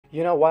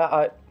You know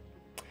why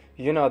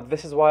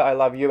this is why I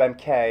love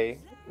UMK.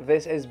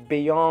 This is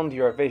beyond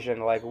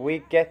Eurovision. Like,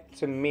 we get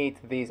to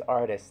meet these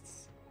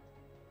artists.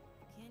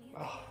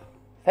 Oh,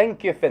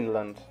 thank you,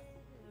 Finland,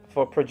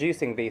 for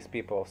producing these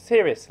people.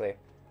 Seriously.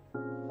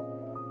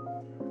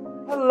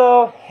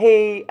 Hello,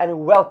 hey,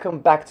 and welcome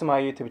back to my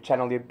YouTube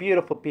channel, you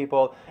beautiful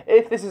people.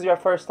 If this is your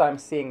first time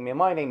seeing me,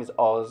 my name is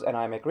Oz, and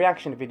I make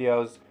reaction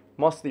videos,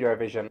 mostly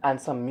Eurovision, and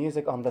some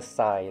music on the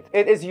side.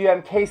 It is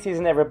UMK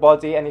season,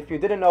 everybody, and if you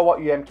didn't know what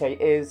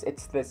UMK is,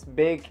 it's this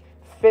big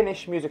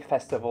Finnish music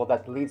festival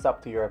that leads up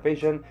to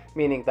Eurovision,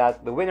 meaning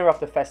that the winner of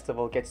the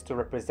festival gets to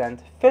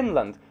represent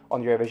Finland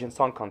on Eurovision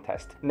Song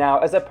Contest. Now,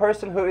 as a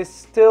person who is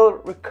still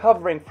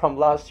recovering from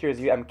last year's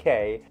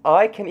UMK,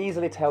 I can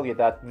easily tell you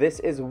that this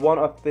is one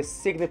of the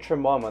signature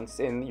moments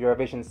in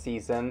Eurovision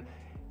season.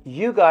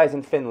 You guys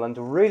in Finland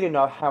really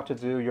know how to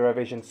do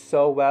Eurovision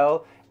so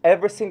well.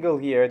 Every single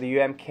year, the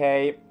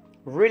UMK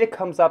really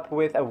comes up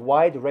with a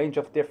wide range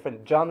of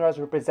different genres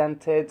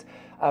represented,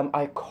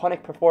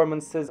 iconic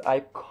performances,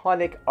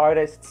 iconic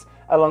artists,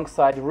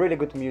 alongside really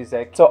good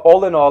music. So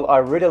all in all, I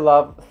really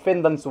love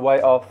Finland's way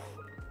of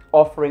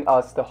offering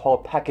us the whole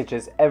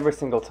packages every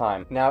single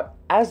time. Now,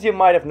 as you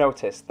might have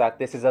noticed, that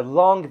this is a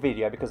long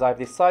video because I've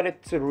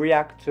decided to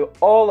react to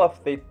all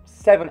of the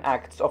 7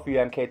 acts of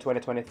UMK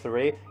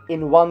 2023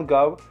 in one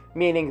go,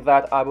 meaning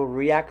that I will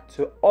react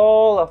to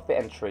all of the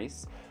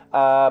entries.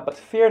 But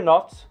fear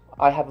not,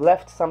 I have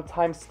left some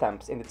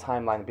timestamps in the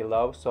timeline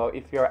below, so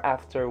if you're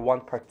after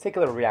one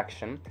particular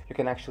reaction, you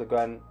can actually go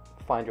and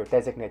find your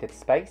designated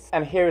space.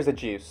 And here is the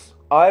juice.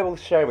 I will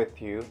share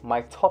with you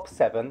my top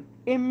 7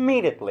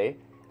 immediately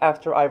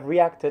after I've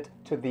reacted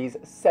to these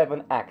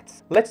 7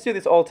 acts. Let's do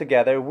this all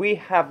together. We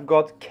have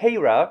got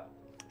Keira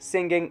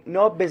singing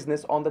No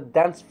Business on the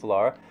Dance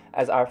Floor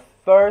as our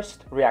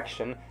first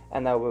reaction,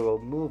 and now we will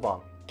move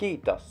on.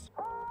 Kiitos.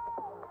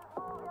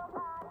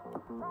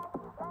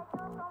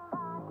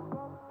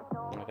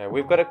 Okay,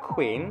 we've got a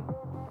queen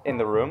in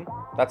the room,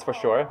 that's for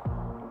sure.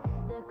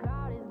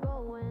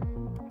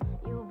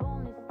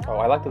 Oh,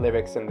 I like the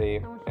lyrics in the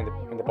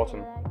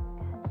bottom.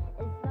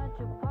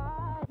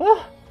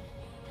 Ah!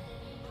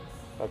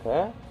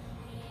 Okay.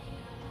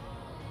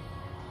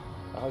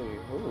 Oh,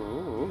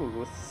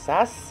 ooh,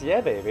 sass,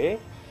 yeah, baby.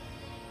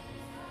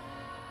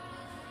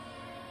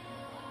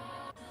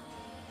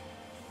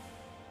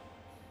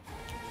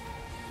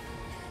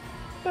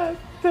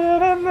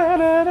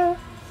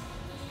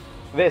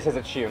 This is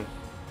a tune.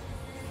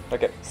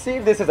 Okay, see,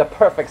 this is a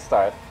perfect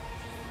start.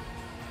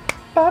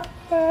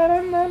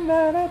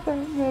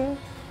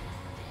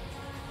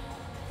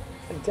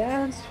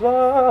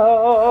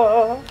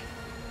 Dancefloor.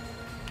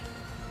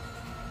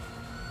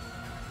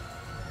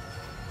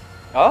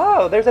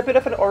 Oh, there's a bit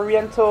of an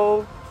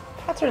oriental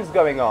patterns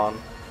going on.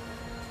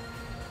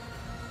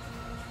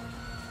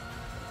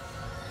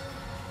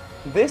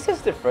 This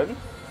is different.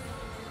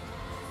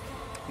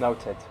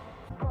 Noted.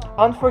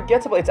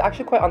 Unforgettable. It's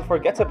actually quite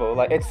unforgettable.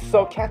 Like, it's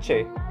so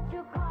catchy.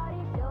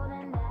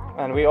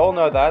 And we all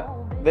know that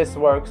this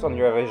works on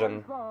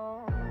Eurovision.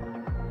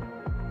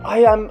 I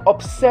am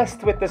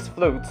obsessed with this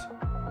flute.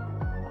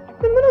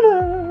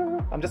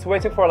 I'm just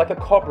waiting for like a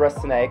cobra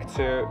snake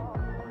to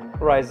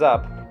rise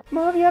up.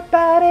 Move your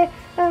body,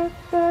 move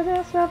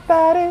your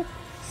body.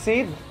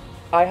 See,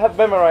 I have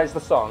memorized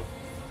the song.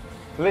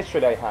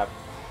 Literally, I have.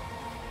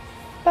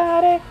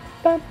 Body.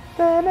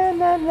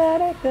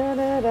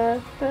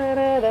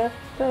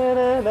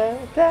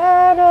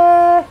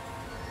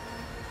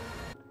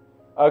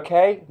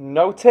 Okay,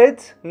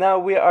 noted. Now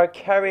we are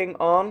carrying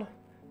on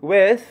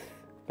with,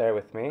 bear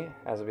with me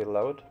as we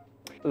load,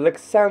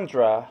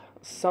 Lxandra,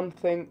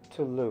 Something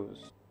to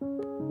Lose.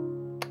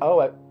 Oh,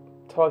 a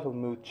total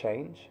mood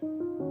change.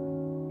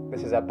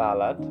 This is a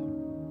ballad.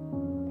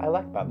 I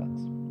like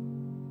ballads.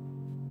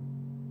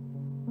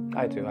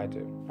 I do,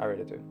 I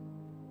really do.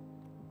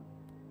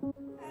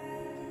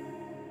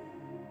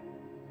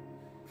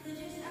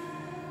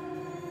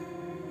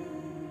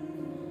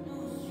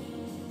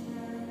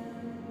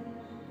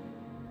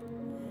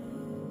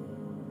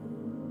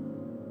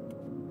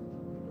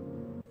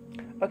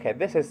 Okay,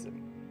 this is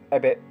a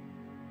bit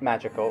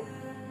magical.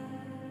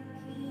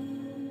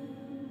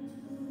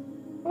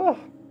 Oh.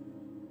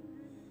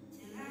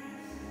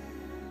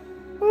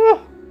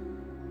 Oh.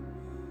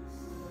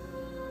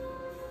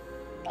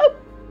 Oh.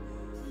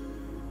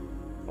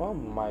 Oh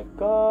my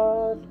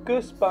god.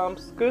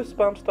 Goosebumps.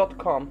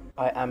 Goosebumps.com.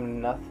 I am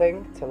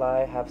nothing till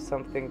I have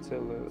something to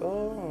lose.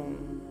 Oh.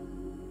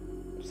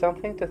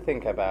 Something to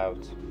think about.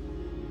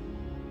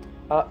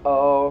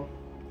 Uh-oh.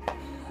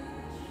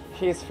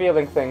 He's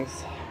feeling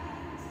things.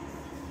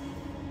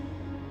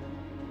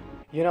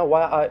 You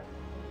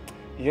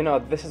know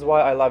this is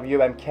why I love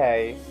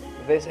UMK.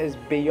 This is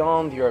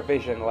beyond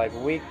Eurovision. Like,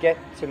 we get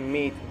to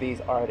meet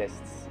these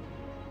artists.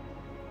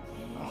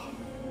 Oh,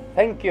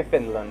 thank you,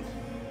 Finland,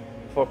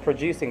 for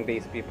producing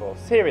these people.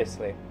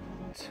 Seriously.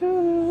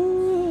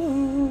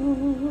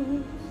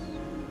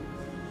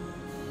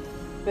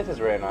 This is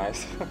really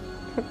nice.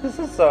 This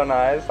is so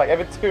nice. Like, a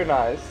bit too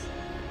nice.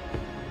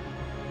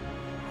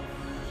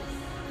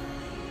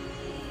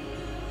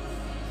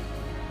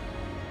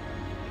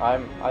 I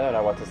don't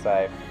know what to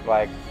say.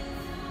 Like,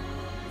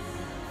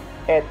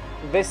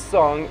 this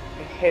song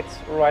hits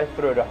right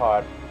through the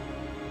heart.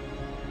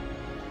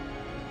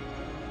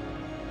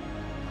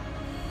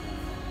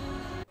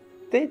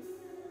 Did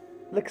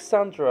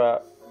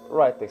Lxandra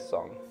write this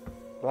song?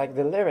 Like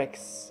the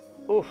lyrics,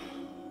 oof,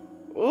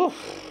 oof.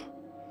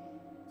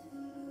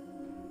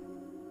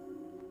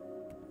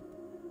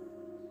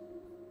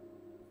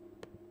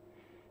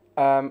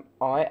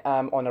 I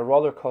am on a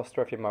roller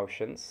coaster of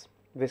emotions.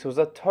 This was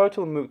a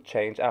total mood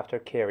change after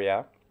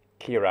Keira.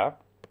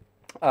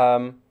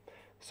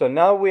 So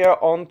now we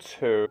are on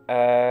to,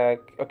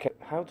 okay,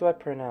 how do I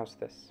pronounce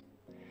this?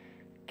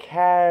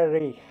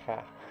 Keira.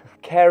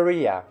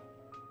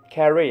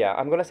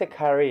 I'm gonna say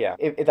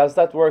Keira. Does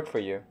that work for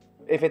you?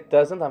 If it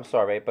doesn't, I'm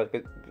sorry, but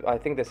I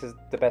think this is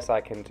the best I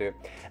can do.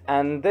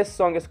 And this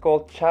song is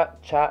called Cha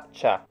Cha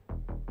Cha.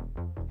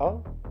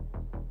 Oh?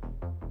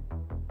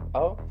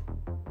 Oh?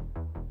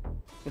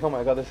 Oh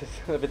my god, this is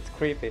a bit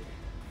creepy.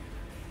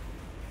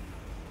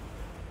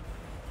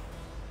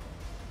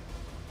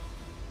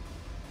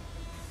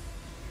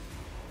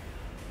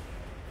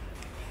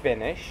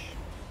 Finish.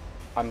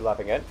 I'm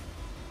loving it.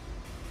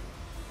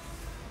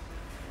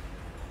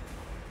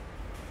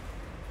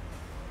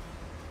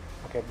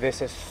 Okay,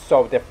 this is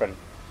so different.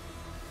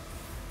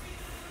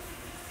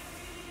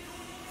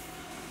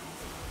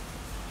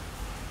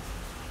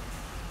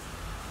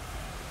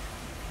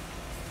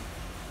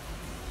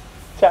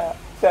 Cha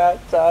cha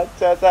cha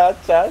cha cha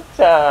cha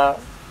cha.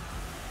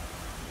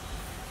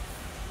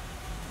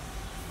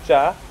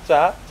 Cha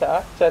cha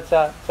cha cha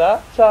cha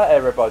cha cha,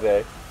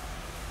 everybody.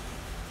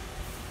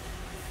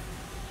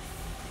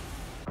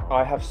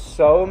 I have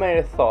so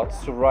many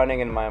thoughts running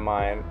in my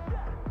mind.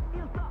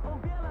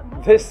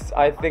 This,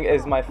 I think,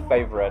 is my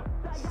favorite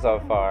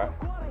so far.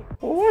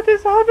 What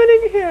is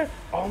happening here?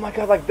 Oh my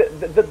god, like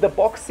the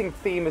boxing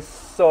theme is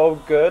so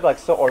good, like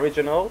so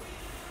original.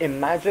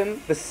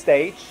 Imagine the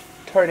stage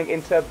turning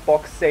into a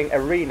boxing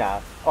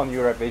arena on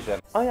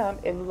Eurovision. I am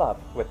in love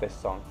with this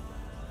song.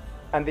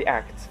 And the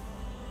act.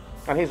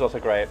 And he's also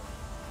great.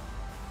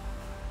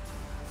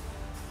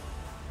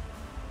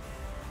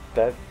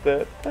 Da,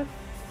 da, da.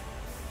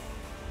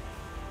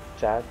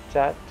 Cha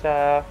cha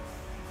cha.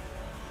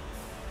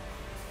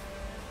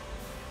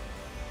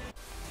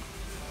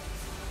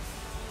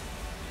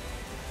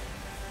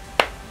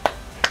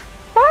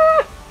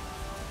 Ah!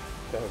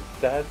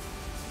 Da.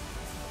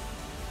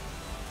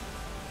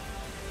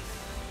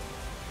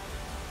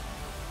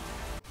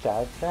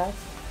 Cha cha.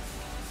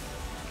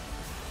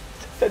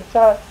 Cha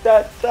cha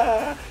cha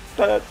cha.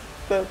 Da,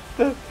 da,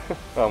 da.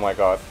 Oh my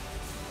god.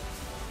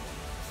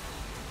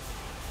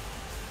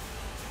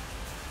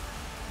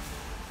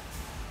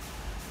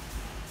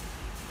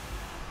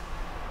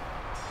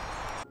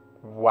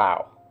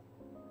 Wow.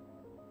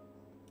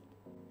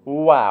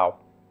 Wow.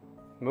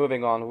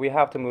 Moving on, we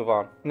have to move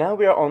on. Now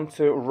we are on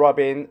to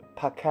Robin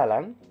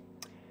Packalen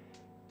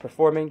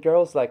performing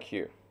Girls Like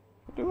You.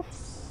 Oof.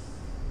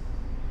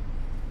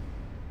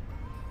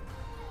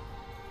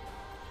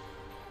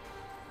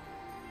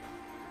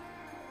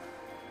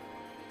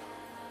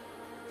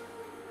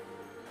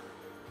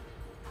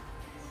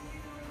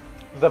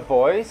 The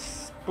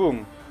voice,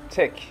 boom,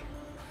 tick.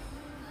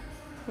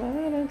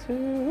 1 and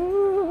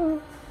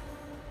 2.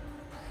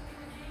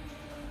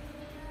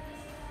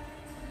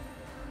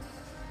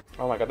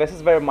 Oh my god, this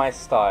is very my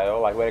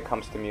style, like when it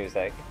comes to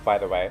music, by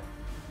the way.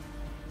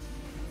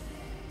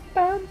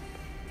 Bam.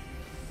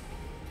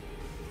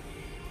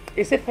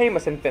 Is he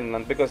famous in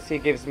Finland? Because he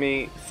gives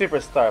me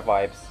superstar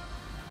vibes.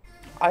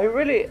 I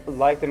really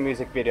like the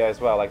music video as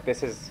well, like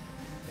this is,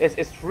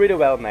 it's really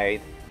well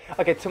made.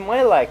 Okay, to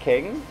my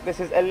liking, this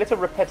is a little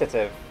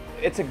repetitive.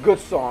 It's a good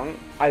song,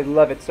 I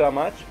love it so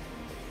much.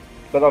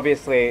 But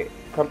obviously,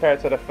 compared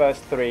to the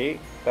first 3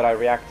 that I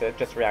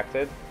just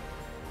reacted,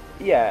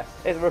 yeah,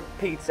 it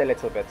repeats a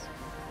little bit.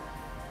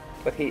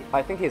 But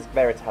I think he's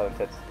very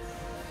talented.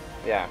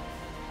 Yeah.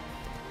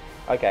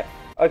 Okay.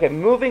 Okay,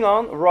 moving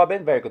on.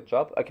 Robin, very good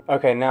job.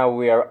 Okay, now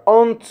we are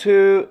on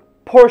to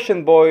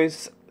Portion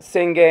Boys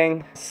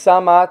singing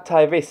Samaa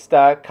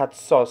taivasta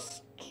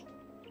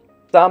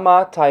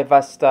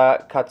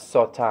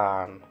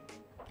katsotaan.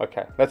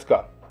 Okay, let's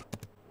go.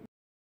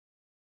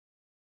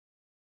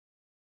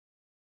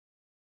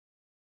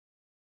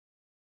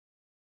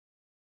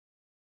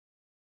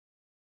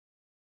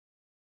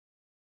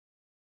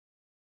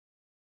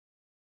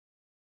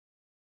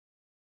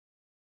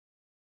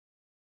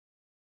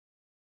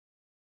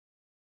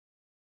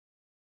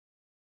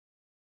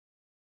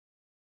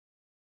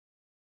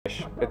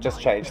 It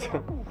just changed.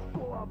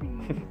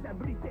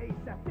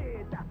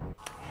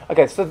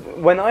 Okay, so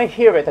when I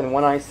hear it and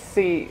when I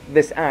see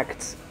this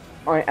act,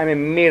 I am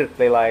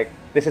immediately like,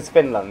 this is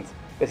Finland.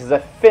 This is a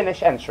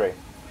Finnish entry.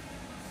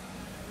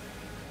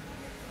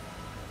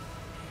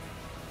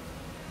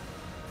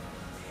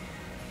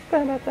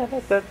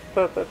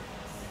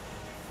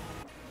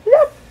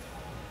 Yep.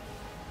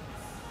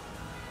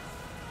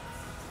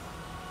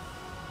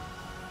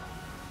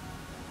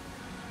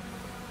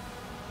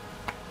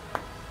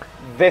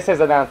 This is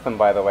an anthem,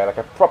 by the way, like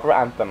a proper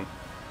anthem.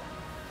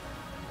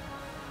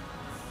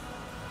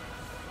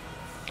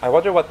 I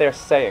wonder what they're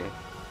saying.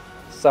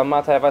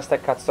 Samaa, taivasta,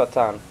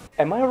 katsotaan.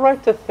 Am I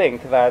right to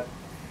think that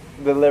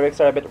the lyrics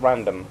are a bit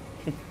random?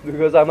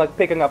 Because I'm like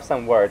picking up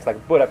some words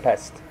like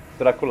Budapest,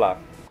 Dracula.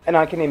 And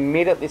I can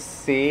immediately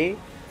see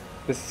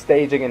the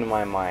staging in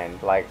my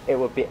mind. Like, it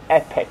would be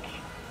epic.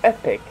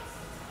 Epic.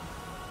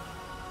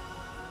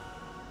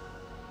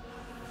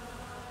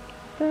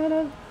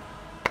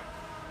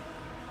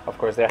 Of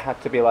course, there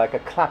had to be like a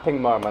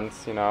clapping moment,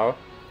 you know.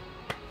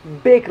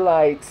 Big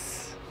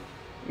lights.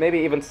 Maybe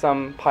even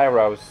some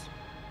pyros.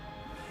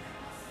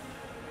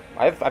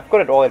 I've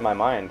got it all in my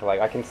mind. Like,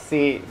 I can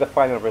see the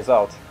final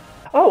result.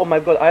 Oh my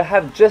god, I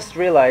have just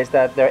realized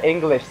that there are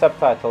English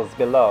subtitles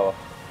below.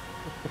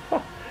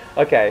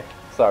 Okay,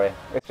 sorry.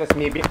 It's just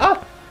me being...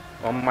 Ah!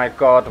 Oh my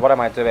god, what am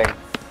I doing?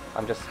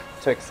 I'm just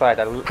too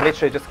excited. I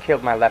literally just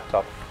killed my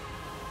laptop.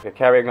 Okay,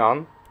 carrying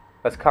on.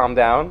 Let's calm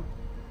down.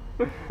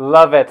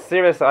 Love it.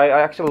 Seriously,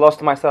 I actually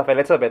lost myself a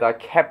little bit. I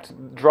kept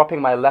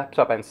dropping my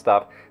laptop and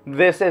stuff.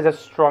 This is a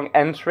strong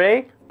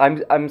entry.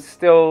 I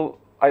still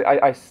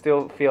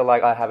feel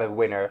like I have a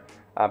winner,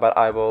 but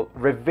I will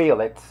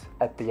reveal it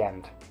at the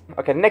end.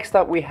 Okay, next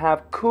up we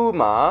have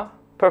KUUMAA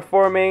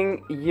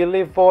performing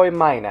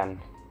Ylivoimainen.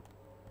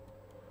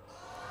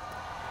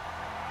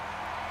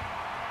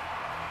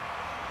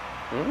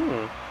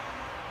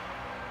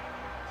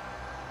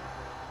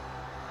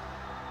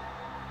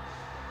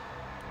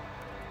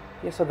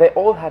 Yeah, so they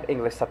all had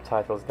English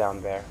subtitles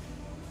down there.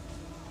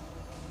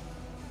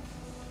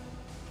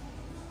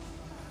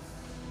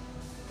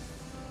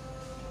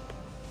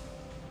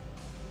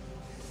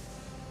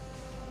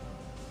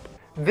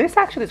 This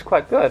actually is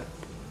quite good.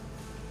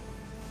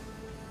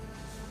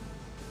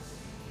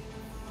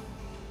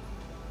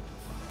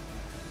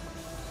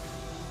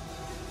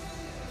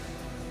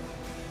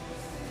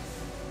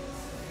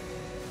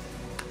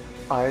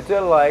 I do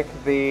like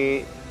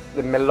the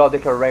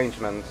melodic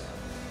arrangement.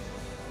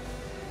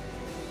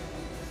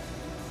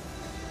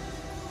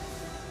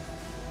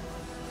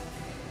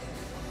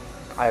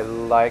 I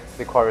like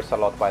the chorus a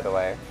lot, by the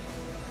way.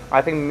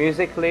 I think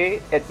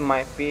musically it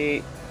might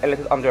be a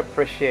little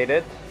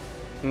underappreciated,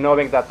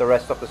 knowing that the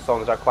rest of the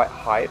songs are quite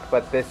hype,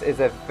 but this is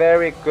a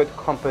very good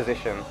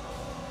composition.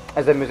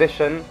 As a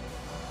musician,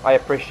 I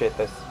appreciate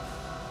this.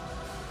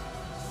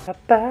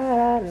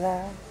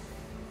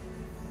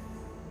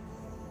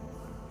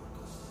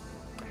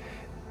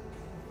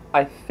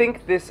 I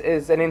think this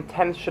is an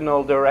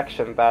intentional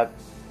direction, that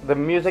the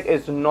music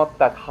is not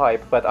that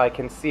hype, but I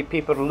can see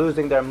people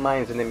losing their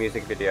minds in the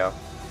music video.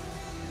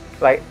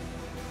 Like,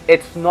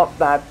 it's not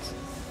that,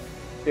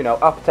 you know,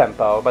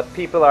 up-tempo, but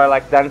people are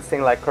like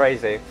dancing like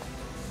crazy.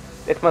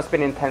 It must be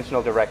an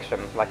intentional direction,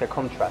 like a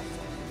contrast.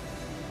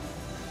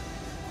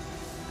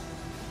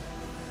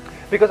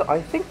 Because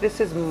I think this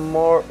is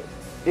more,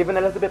 even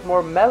a little bit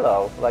more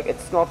mellow. Like,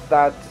 it's not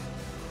that,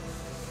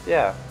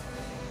 yeah.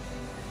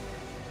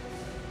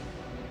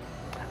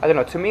 I don't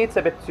know, to me it's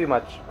a bit too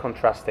much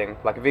contrasting.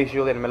 Like,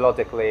 visually and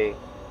melodically,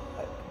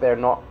 they're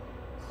not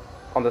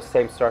on the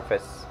same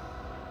surface.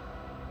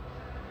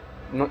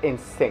 Not in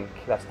sync,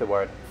 that's the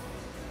word.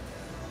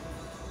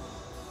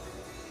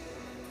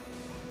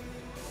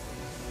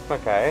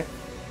 Okay.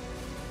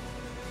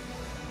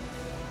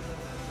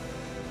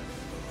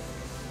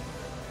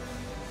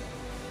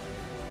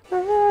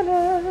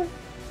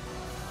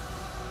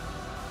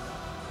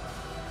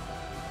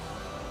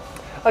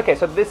 Okay,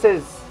 so this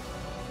is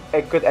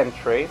a good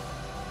entry.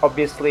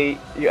 Obviously,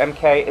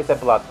 UMK is a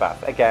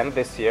bloodbath. Again,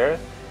 this year.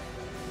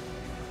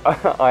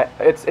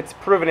 It's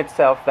proven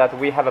itself that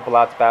we have a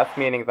bloodbath,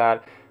 meaning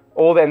that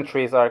all the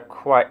entries are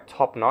quite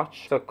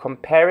top-notch. So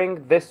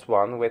comparing this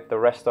one with the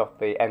rest of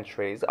the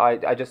entries,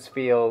 I just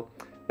feel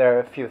there are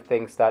a few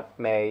things that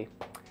may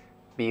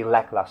be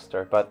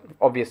lackluster. But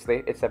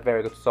obviously, it's a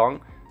very good song,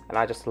 and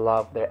I just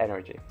love their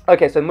energy.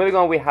 Okay, so moving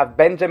on, we have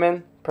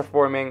Benjamin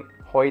performing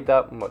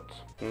Hoida Mut.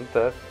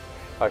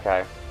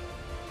 Okay.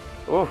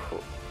 Ooh.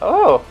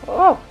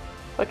 Oh,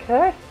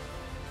 okay.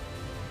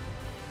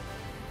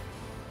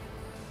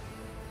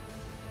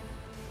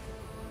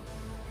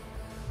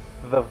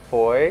 The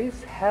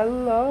voice,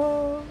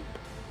 hello.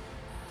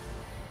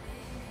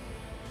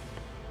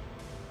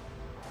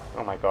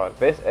 Oh my god,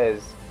 this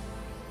is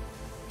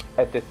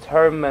a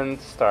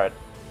determined start.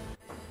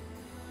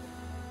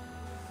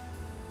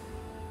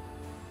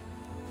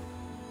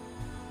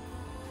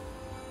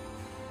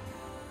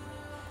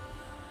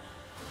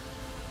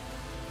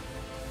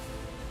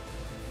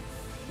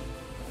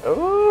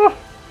 Ooh.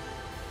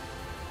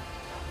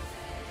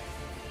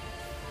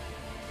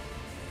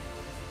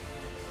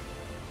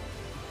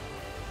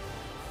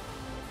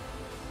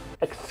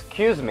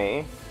 Excuse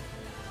me.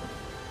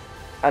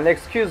 And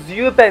excuse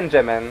you,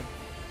 Benjamin.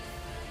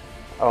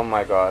 Oh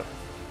my god.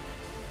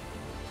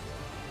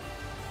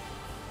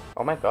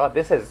 Oh my god,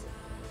 this is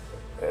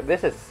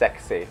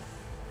sexy.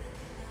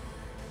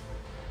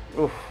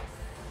 Oof.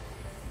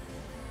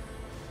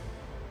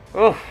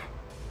 Oof.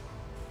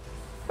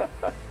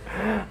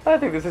 I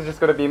think this is just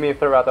gonna be me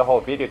throughout the whole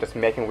video, just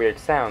making weird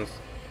sounds.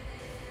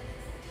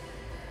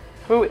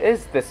 Who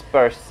is this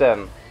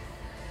person?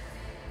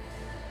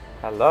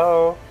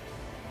 Hello?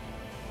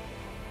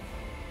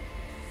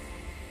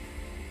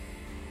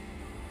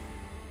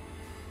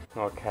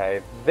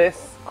 Okay,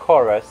 this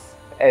chorus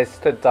is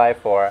to die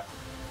for.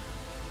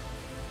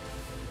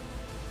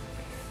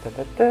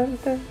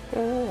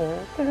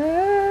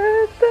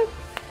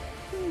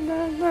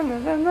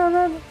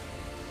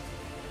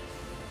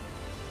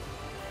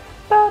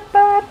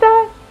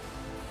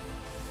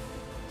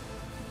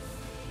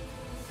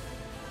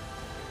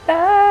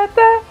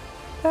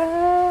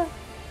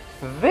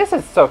 This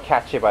is so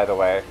catchy, by the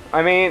way.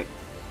 I mean,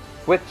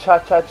 with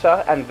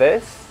cha-cha-cha and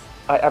this,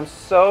 I am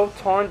so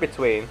torn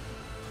between.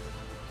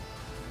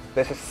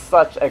 This is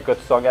such a good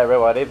song,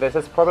 everybody. This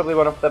is probably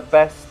one of the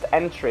best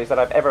entries that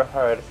I've ever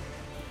heard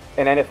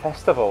in any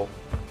festival.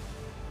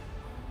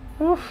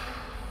 Oof.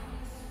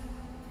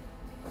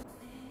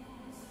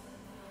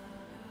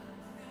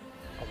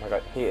 Oh my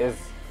god, he is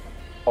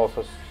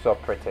also so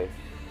pretty.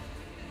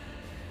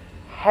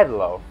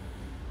 Hello.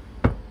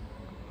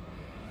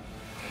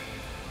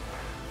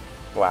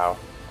 Wow,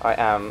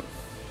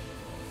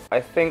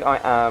 I think I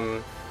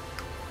am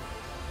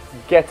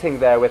getting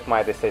there with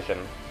my decision.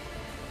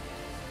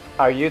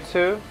 Are you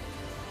too?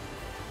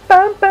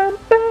 Bam, bam,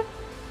 bam.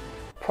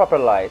 Proper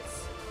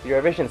lights,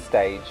 Eurovision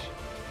stage,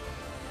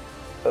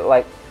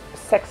 like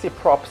sexy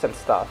props and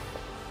stuff.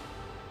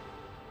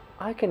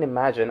 I can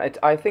imagine.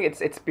 I think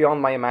it's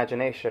beyond my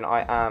imagination.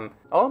 I am.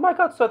 Oh my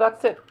god! So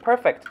that's it.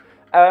 Perfect.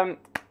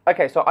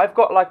 Okay, so I've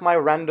got like my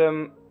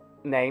random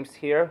names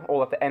here,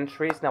 all of the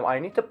entries. Now I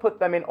need to put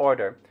them in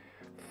order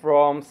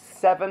from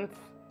 7th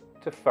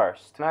to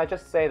 1st. Can I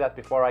just say that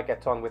before I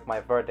get on with my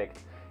verdict?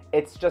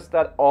 It's just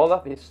that all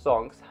of these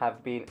songs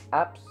have been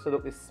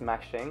absolutely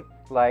smashing.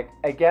 Like,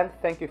 again,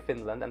 thank you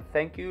Finland, and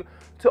thank you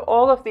to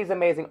all of these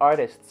amazing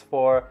artists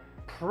for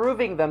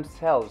proving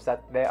themselves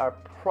that they are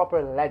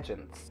proper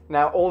legends.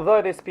 Now,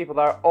 although these people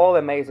are all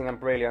amazing and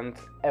brilliant,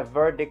 a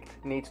verdict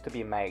needs to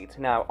be made.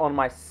 Now, on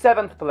my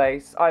 7th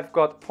place, I've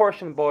got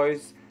Portion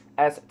Boys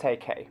as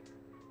TK.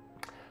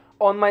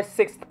 On my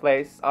 6th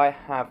place, I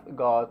have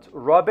got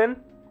Robin,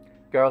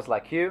 Girls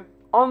Like You.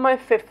 On my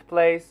 5th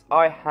place,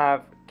 I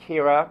have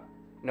Keira,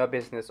 No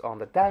Business on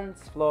the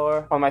Dance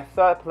Floor. On my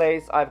 3rd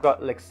place, I've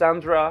got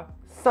Lxandra,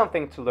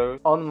 Something to Lose.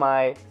 On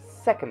my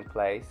 2nd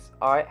place,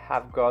 I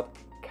have got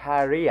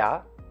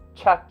Keira,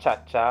 Cha Cha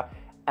Cha.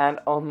 And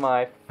on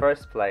my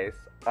 1st place,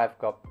 I've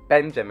got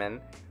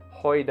Benjamin,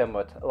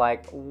 Hoida.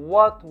 Like,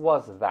 what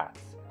was that?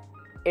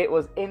 It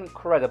was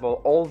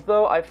incredible,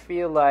 although I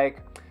feel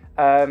like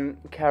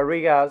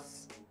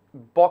Keira's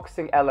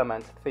boxing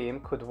element theme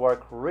could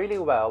work really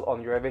well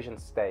on Eurovision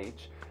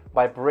stage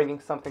by bringing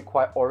something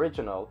quite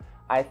original.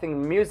 I think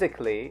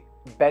musically,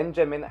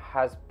 Benjamin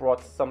has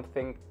brought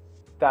something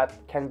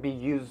that can be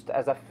used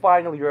as a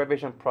final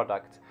Eurovision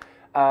product.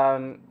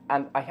 And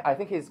I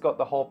think he's got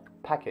the whole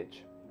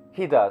package.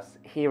 He does,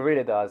 he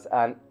really does,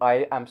 and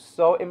I am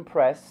so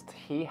impressed.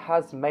 He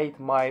has made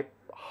my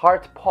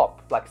heart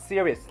pop, like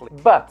seriously.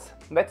 But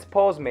let's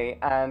pause me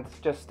and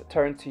just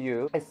turn to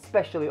you,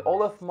 especially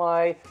all of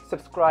my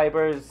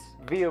subscribers,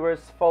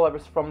 viewers,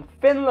 followers from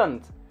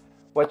Finland.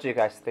 What do you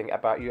guys think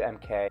about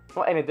UMK?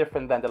 Not any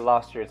different than the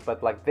last year's,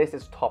 but like this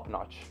is top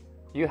notch.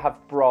 You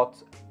have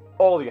brought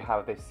all you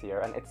have this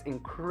year and it's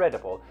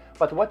incredible.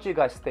 But what do you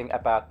guys think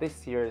about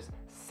this year's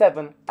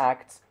 7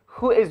 acts?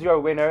 Who is your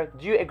winner?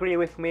 Do you agree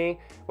with me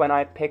when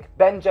I pick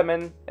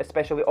Benjamin,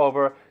 especially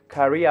over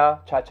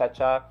Keira, Cha Cha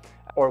Cha?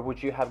 Or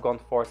would you have gone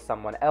for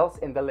someone else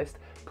in the list?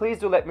 Please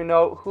do let me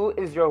know who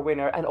is your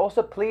winner, and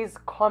also please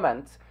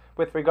comment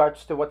with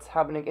regards to what's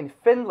happening in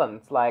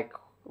Finland. Like,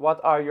 what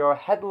are your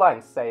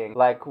headlines saying?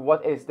 Like,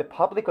 what is the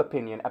public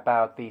opinion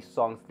about these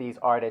songs, these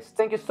artists?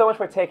 Thank you so much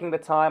for taking the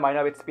time. I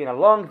know it's been a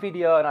long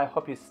video and I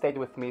hope you stayed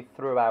with me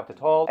throughout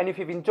it all. And if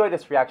you've enjoyed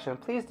this reaction,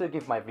 please do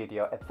give my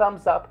video a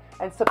thumbs up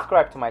and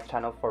subscribe to my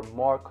channel for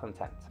more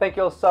content. Thank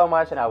you all so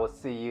much and I will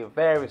see you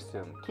very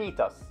soon.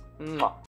 Kiitos. Mwah.